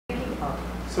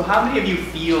So how many of you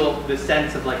feel the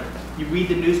sense of, like, you read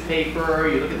the newspaper,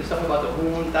 you look at the stuff about the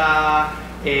junta,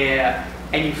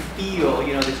 and you feel,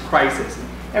 you know, this crisis. And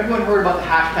everyone heard about the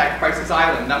hashtag Crisis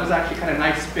Island. That was actually kind of a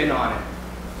nice spin on it.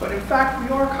 But in fact,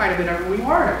 we are in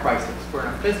a crisis. We're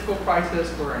in a fiscal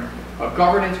crisis. We're in a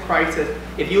governance crisis.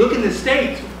 If you look in the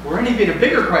States, we're in even a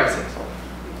bigger crisis.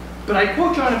 But I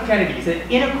quote John F. Kennedy. He said,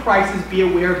 "In a crisis, be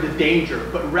aware of the danger,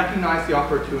 but recognize the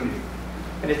opportunity."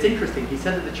 And it's interesting. He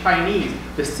said that the Chinese,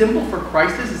 the symbol for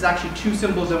crisis is actually two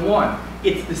symbols in one.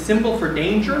 It's the symbol for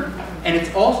danger, and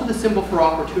it's also the symbol for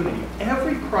opportunity.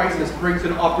 Every crisis brings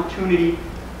an opportunity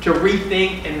to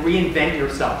rethink and reinvent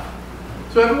yourself.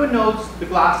 So everyone knows the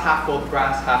glass half full, the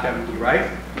glass half empty, right?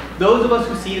 Those of us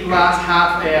who see the glass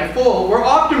half full, we're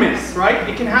optimists, right?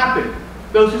 It can happen.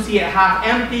 Those who see it half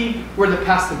empty, we're the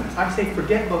pessimists. I say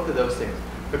forget both of those things.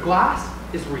 The glass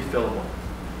is refillable.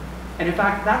 And in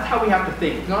fact, that's how we have to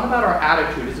think. It's not about our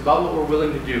attitude, it's about what we're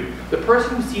willing to do. The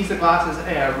person who sees the glass as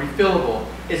refillable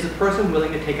is the person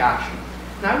willing to take action.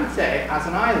 And I would say, as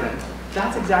an island,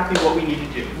 that's exactly what we need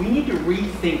to do. We need to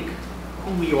rethink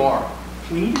who we are.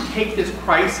 We need to take this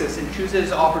crisis and choose it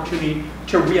as an opportunity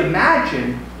to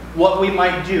reimagine what we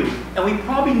might do. And we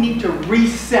probably need to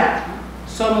reset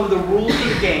some of the rules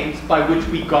of the games by which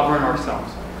we govern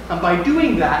ourselves. And by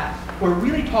doing that, we're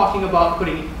really talking about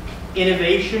putting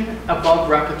innovation above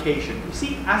replication. You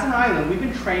see, as an island, we've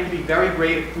been trained to be very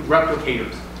great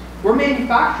replicators. We're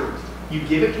manufacturers. You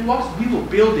give it to us, we will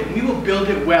build it. We will build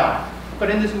it well. But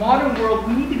in this modern world,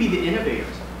 we need to be the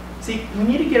innovators. See, we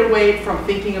need to get away from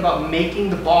thinking about making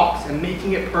the box and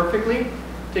making it perfectly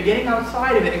to getting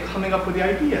outside of it and coming up with the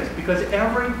ideas. Because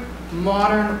every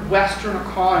modern Western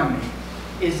economy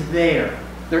is there.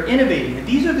 They're innovating. And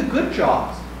these are the good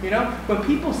jobs. You know, when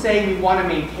people say we want to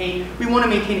maintain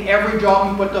every job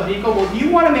in Puerto Rico, well, do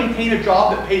you want to maintain a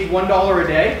job that pays $1 a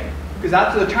day? Because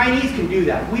that's the Chinese can do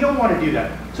that. We don't want to do that.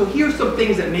 So here's some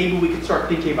things that maybe we could start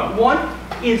thinking about. One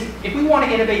is, if we want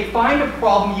to innovate, find a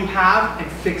problem you have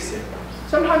and fix it.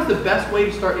 Sometimes the best way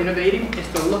to start innovating is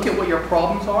to look at what your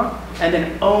problems are and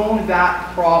then own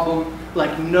that problem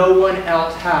like no one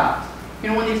else has. You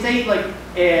know, when they say like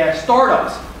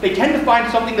startups, they tend to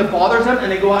find something that bothers them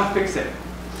and they go out and fix it.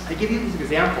 I give you this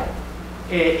example.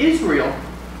 Israel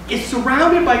is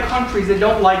surrounded by countries that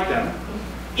don't like them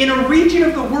in a region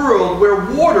of the world where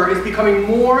water is becoming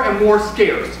more and more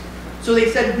scarce. So they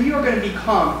said, we are going to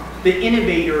become the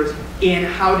innovators in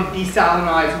how to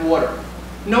desalinize water.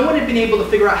 No one had been able to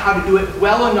figure out how to do it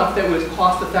well enough that it was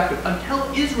cost effective until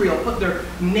Israel put their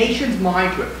nation's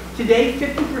mind to it. Today,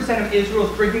 50% of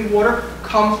Israel's drinking water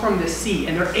comes from the sea,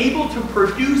 and they're able to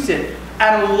produce it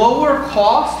at a lower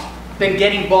cost than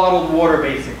getting bottled water,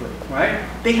 basically, right?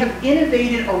 They have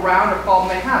innovated around a problem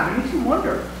they have. It makes you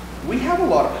wonder, we have a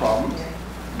lot of problems.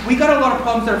 We got a lot of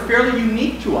problems that are fairly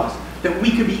unique to us that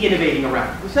we could be innovating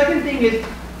around. The second thing is,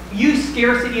 use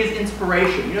scarcity as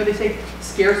inspiration. You know, they say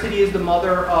scarcity is the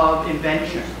mother of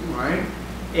invention, right?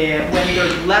 And when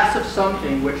there's less of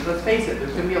something, which, let's face it,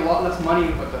 there's going to be a lot less money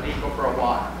in Puerto Rico for a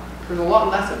while. There's a lot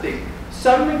less of things.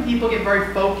 Suddenly people get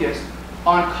very focused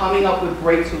on coming up with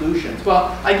great solutions.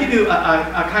 Well, I give you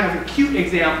a kind of a cute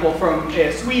example from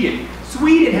Sweden.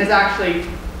 Sweden has actually,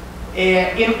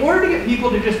 in order to get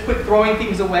people to just quit throwing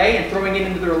things away and throwing it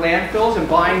into their landfills and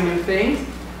buying new things,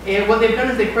 what they've done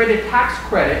is they created a tax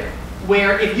credit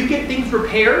where if you get things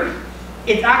repaired,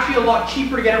 it's actually a lot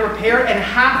cheaper to get it repaired, and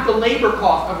half the labor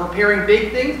cost of repairing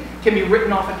big things can be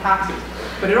written off of taxes.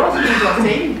 But it also means about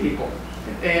saving people.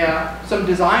 Some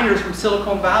designers from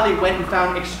Silicon Valley went and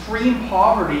found extreme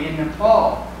poverty in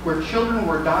Nepal, where children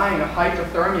were dying of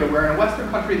hypothermia, where in a Western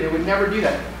country they would never do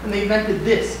that. And they invented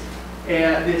this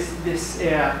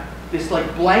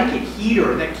like blanket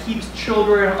heater that keeps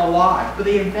children alive. But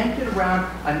they invented around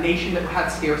a nation that had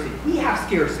scarcity. We have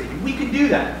scarcity. We could do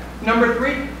that. Number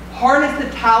 3, harness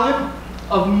the talent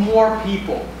of more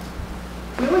people.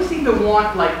 We always seem to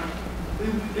want, like,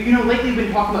 you know, lately we've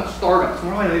been talking about startups.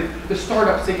 We're like, the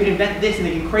startups, they can invent this and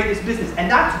they can create this business,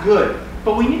 and that's good.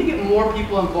 But we need to get more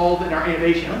people involved in our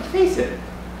innovation. Let's face it,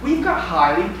 we've got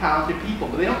highly talented people,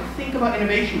 but they don't think about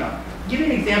innovation enough. Give you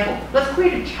an example. Let's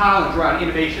create a challenge around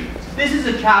innovation. This is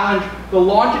a challenge. The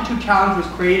Longitude Challenge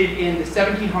was created in the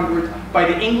 1700s by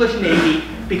the English Navy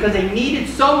because they needed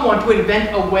someone to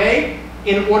invent a way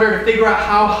in order to figure out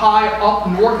how high up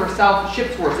north or south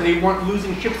ships were so they weren't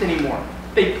losing ships anymore.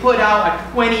 They put out a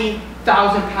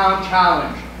 20,000-pound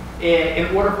challenge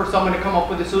in order for someone to come up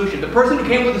with a solution. The person who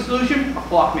came with the solution, a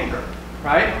clockmaker,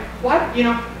 right? What? You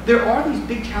know, there are these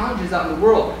big challenges out in the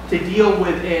world to deal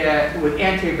with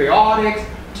antibiotics,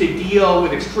 to deal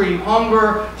with extreme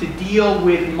hunger, to deal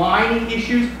with mining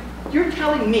issues. You're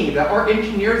telling me that our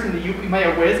engineers in the UP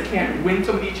Maya Wiz can't win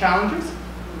some of these challenges?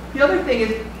 The other thing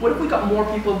is, what if we got more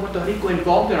people in Puerto Rico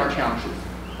involved in our challenges?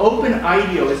 Open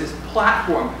IDEO is this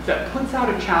platform that puts out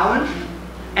a challenge,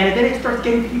 and then it starts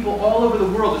getting people all over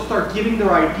the world to start giving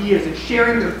their ideas and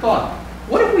sharing their thoughts.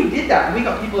 What if we did that and we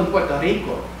got people in Puerto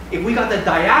Rico? If we got the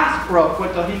diaspora of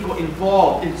Puerto Rico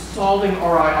involved in solving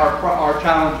our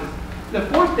challenges? The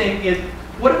fourth thing is,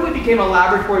 what if we became a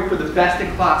laboratory for the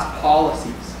best-in-class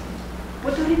policies?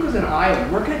 Puerto Rico is an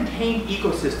island. We're a contained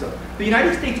ecosystem. The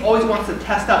United States always wants to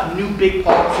test out new big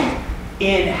policies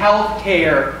in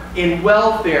healthcare, in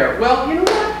welfare. Well, you know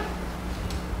what?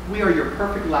 We are your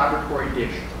perfect laboratory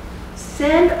dish.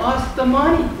 Send us the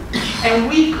money. And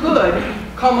we could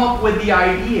come up with the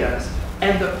ideas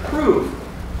and the proof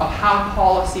of how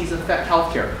policies affect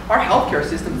healthcare. Our healthcare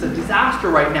system is a disaster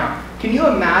right now. Can you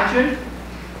imagine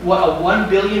what a $1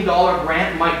 billion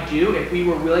grant might do if we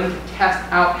were willing to test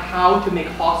out how to make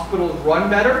hospitals run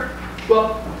better?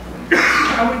 Well,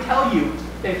 I would tell you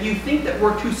that if you think that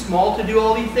we're too small to do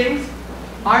all these things,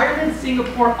 Ireland,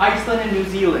 Singapore, Iceland, and New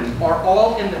Zealand are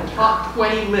all in the top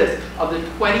 20 list of the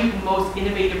 20 most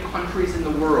innovative countries in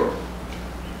the world.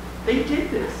 They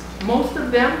did this. Most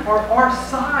of them are our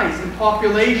size in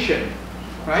population,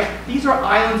 right? These are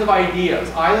islands of ideas,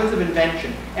 islands of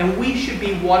invention, and we should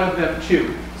be one of them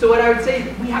too. So what I would say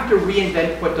is we have to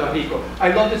reinvent Puerto Rico.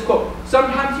 I love this quote.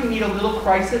 Sometimes you need a little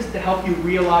crisis to help you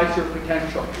realize your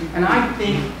potential. And I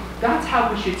think that's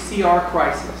how we should see our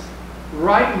crisis.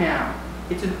 Right now,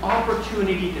 it's an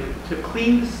opportunity to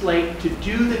clean the slate, to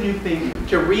do the new thing,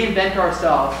 to reinvent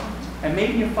ourselves. And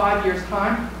maybe in 5 years'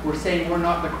 time, we're saying we're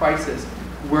not the crisis,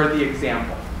 we're the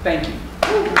example. Thank you.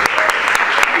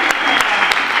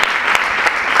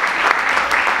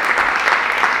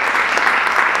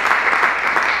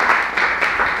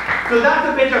 So that's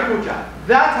a pecha kucha.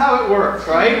 That's how it works,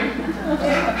 right?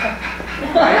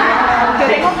 Right?